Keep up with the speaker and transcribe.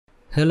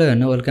Hello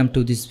and welcome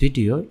to this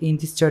video. In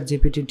this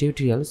ChatGPT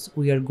tutorials,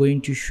 we are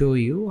going to show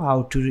you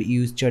how to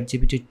use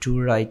ChatGPT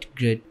to write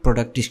great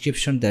product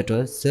description that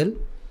will sell.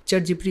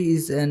 ChatGPT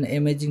is an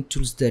amazing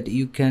tool that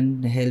you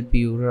can help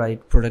you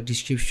write product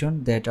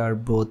description that are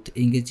both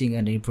engaging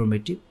and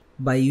informative.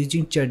 By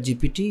using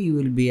ChatGPT, you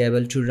will be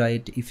able to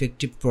write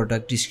effective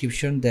product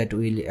description that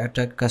will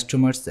attract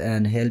customers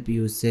and help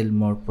you sell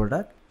more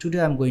product. Today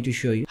I'm going to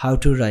show you how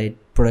to write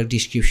product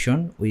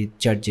description with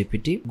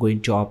ChatGPT.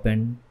 Going to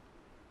open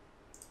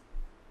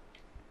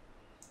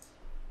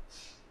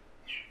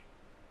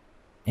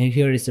and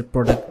here is a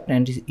product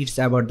and it's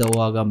about the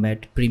Waga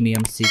mat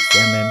premium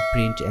 6mm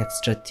print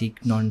extra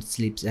thick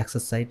non-slip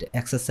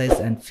exercise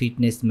and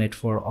fitness mat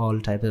for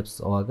all types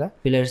of Waga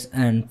pillars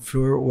and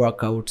floor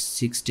workout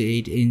 6 to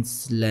 8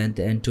 inch length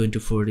and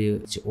 24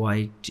 inch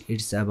wide.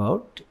 It's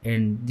about,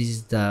 and this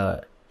is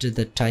the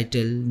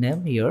title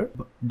name. Here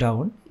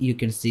down you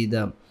can see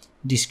the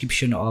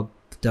description of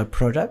the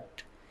product.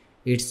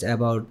 It's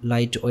about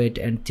lightweight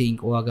and thin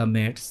Waga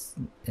mats,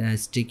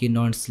 sticky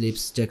non-slip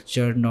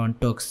structure,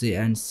 non-toxic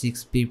and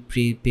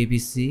 6P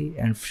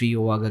PVC and free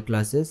Waga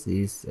classes.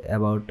 Is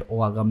about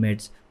Waga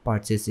mats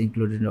purchase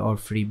included or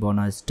free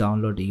bonus.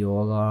 Download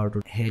Yoga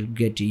to help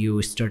get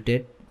you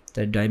started.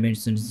 The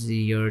dimensions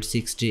here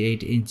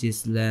 68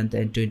 inches length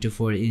and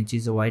 24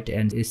 inches wide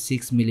and is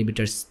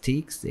 6mm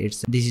thick.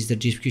 This is the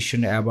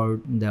description about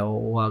the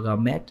Waga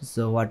mat.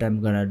 So what I'm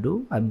gonna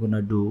do,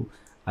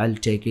 I'll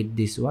take it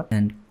this one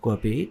and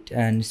copy it,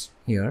 and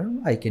here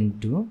I can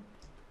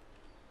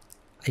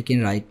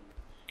write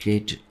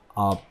create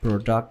a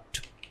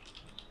product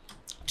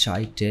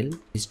title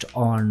based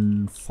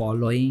on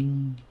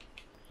following.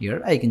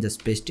 Here I can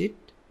just paste it.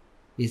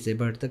 It's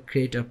about the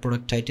create a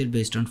product title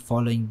based on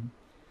following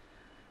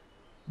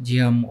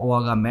GM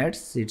Waga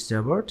mats. It's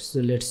about, so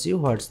let's see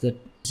what the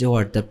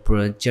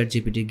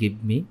ChatGPT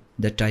give me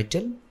the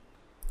title.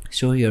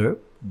 So here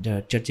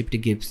the ChatGPT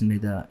gives me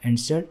the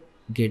answer.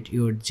 Get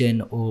your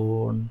Gen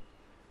on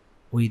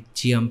with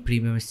GM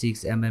Premium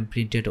 6mm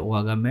printed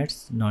Waga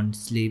mats,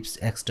 non-slips,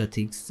 extra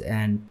thick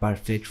and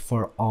perfect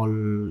for all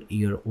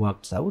your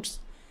workouts.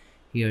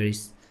 Here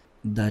is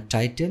the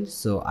title.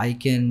 So I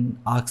can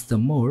ask the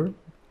more.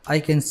 I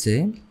can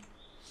say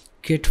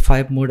get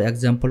 5 more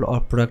example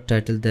of product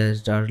title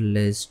that are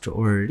listed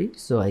already.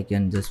 So I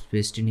can just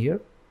paste in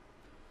here.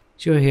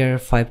 So here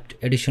 5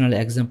 additional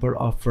example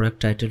of product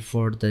title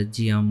for the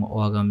GM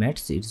Waga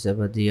mats. It's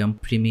about the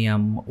GM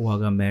Premium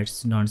Waga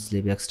mats,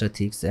 non-slip, extra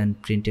thick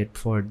and printed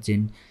for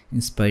gym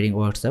inspiring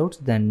workouts.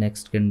 Then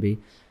next can be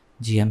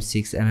GM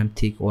 6mm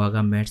thick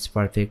Waga mats,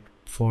 perfect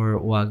for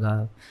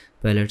Waga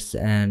pellets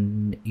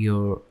and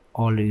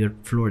all your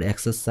floor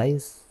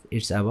exercise.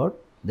 It's about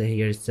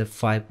here is the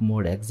 5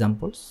 more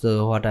examples.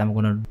 So what I'm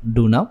gonna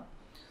do now,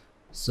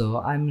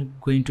 so I'm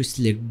going to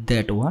select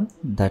that one,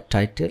 that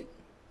title,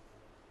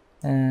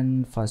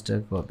 and first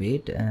I copy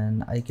it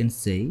and I can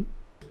say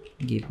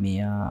give me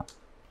a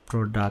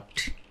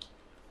product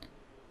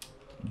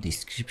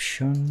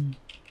description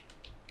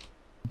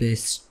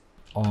based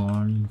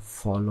on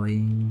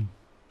following.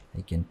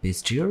 I can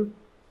paste here.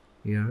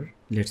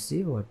 Let's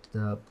see what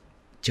the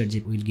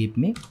ChatGPT will give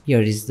me.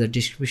 Here is the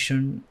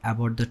description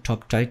about the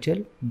top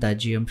title. The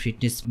GM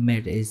fitness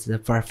mat is the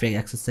perfect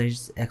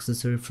exercise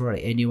accessory for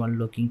anyone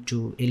looking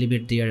to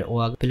elevate their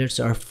Waga pillars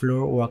or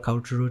floor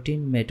workout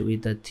routine. Mat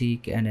with a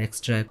thick and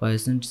extra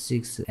cohesion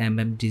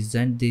 6mm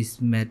design. These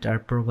mat are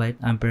provide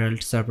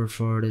unparalleled support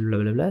for blah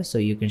blah blah. So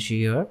you can see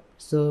here.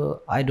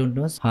 So I don't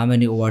know how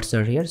many words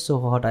are here. So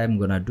what I'm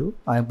gonna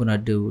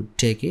do,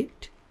 take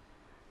it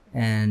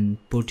and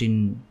put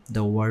in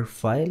the word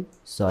file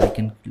so I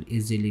can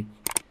easily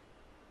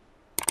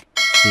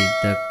see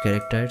the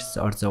characters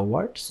or the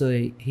word.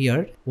 So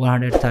here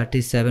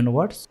 137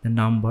 words, the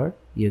number,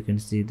 you can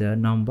see the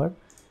number.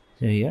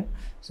 So here,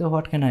 so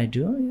what can I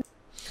do?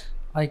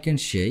 I can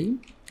say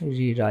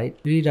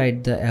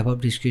rewrite the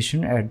above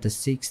description at the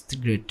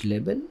 6th grade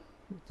level.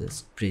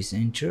 Just press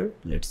enter.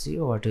 Let's see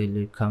what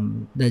will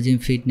come. The gym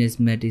fitness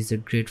mat is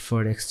great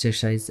for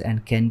exercise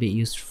and can be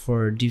used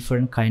for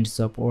different kinds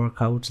of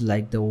workouts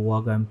like the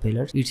Waga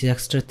pillars. It's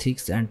extra thick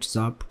and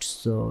soft,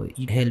 so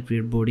it helps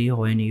your body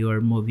when you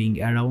are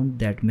moving around.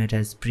 That mat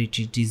has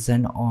pretty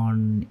design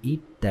on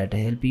it that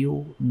help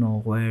you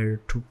know where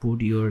to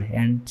put your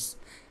hands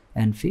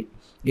and feet.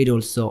 It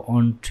also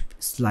won't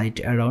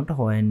slide around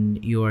when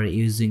you are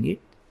using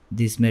it.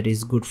 This mat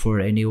is good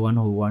for anyone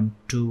who want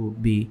to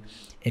be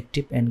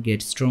active and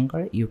get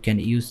stronger. You can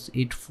use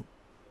it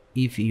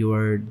if you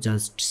are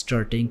just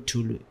starting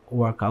to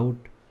work out,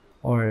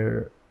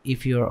 or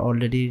if you are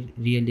already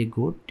really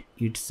good.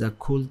 It's a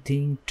cool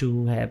thing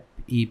to have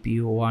if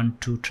you want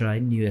to try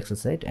new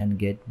exercise and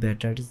get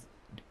better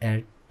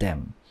at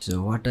them.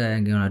 So what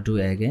I'm gonna do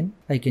again,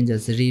 I can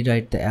just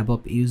rewrite the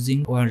above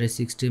using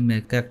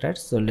 160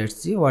 characters. So let's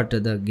see what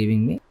they're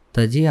giving me.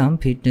 The GM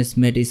fitness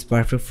mat is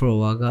perfect for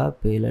Waga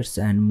pillars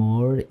and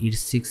more.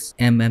 Its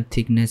 6mm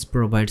thickness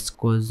provides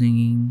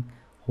cushioning,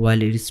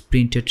 while its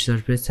printed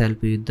surface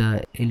helps with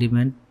the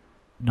element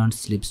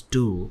non-slips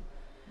too.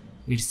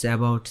 it's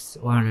about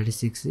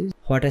 160.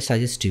 What I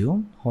suggest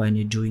you, when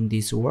you're doing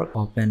this work,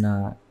 open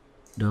a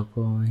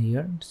document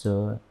here,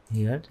 so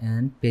here,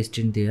 and paste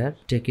in there,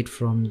 take it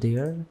from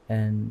there,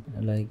 and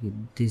like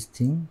this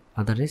thing.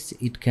 Otherwise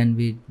it can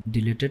be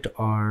deleted,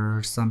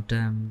 or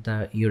sometime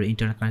your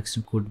internet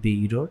connection could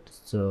be errored,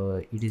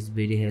 so it is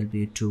very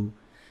helpful to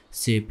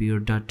save your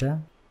data.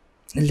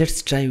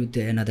 Let's try with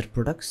another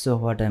product. So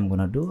what I'm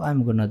gonna do,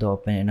 I'm gonna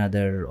open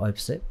another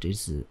website.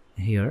 It's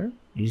here.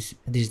 This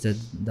is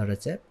the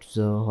recipe.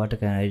 So what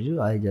can I do,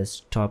 I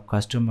just top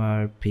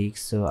customer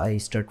picks, so I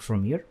start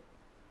from here.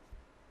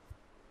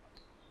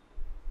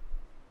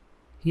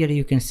 Here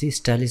you can see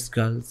stylish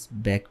girls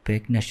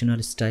backpack,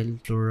 national style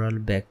floral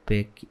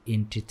backpack,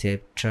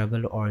 anti-theft,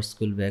 travel or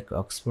school bag,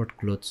 Oxford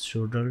clothes,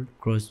 shoulder,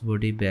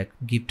 crossbody bag,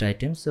 gift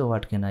items. So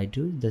what can I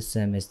do, the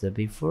same as the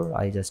before,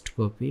 I just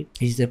copy it.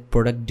 Is the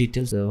product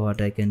details. So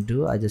what I can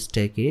do, I just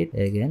take it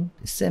again,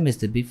 same as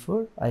the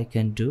before. I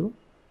can do,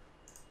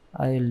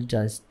 I'll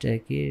just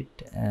take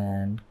it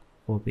and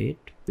copy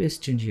it,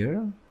 paste in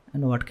here.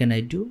 And what can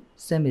I do,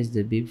 same as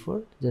the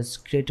before,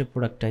 just create a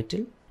product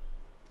title.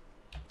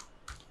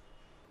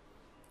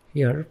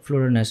 Here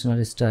floral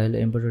national style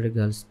embroidery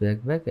girls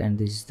backpack, and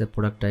this is the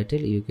product title.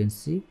 You can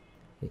see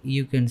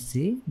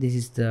this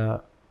is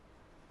the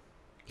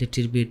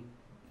little bit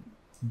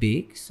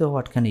big. So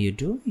what can you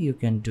do, you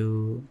can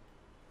do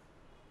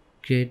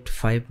create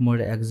 5 more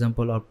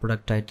example of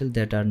product title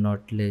that are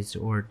not less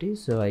worthy.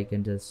 So I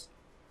can just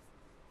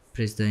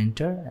press the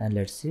enter, and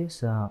let's see.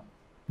 So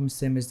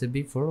same as the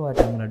before, what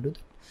I'm gonna do,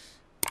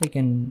 I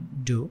can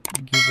do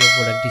give a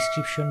product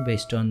description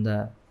based on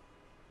the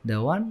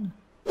one,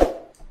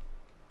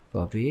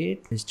 copy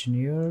it, paste in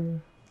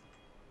here.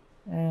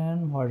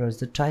 And what was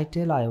the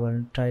title, I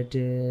want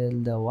title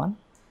the one,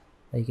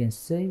 I can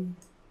say,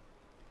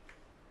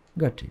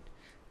 got it.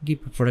 Give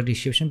a product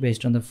description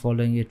based on the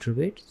following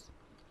attributes: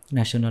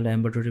 national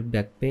embroidery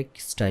backpack,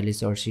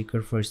 stylish or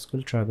seeker for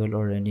school, travel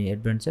or any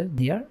adventure.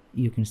 Here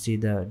you can see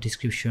the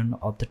description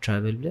of the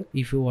travel bag.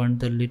 If you want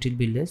the little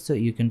bit less, so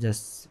you can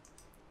just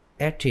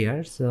add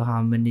here. So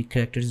how many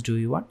characters do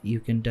you want, you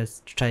can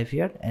just type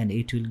here, and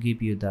it will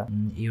give you the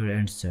your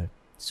answer.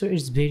 So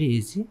it's very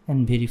easy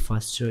and very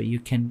fast. So you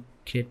can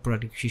create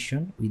product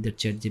description with the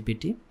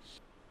ChatGPT.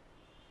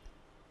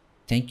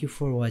 Thank you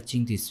for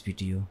watching this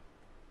video.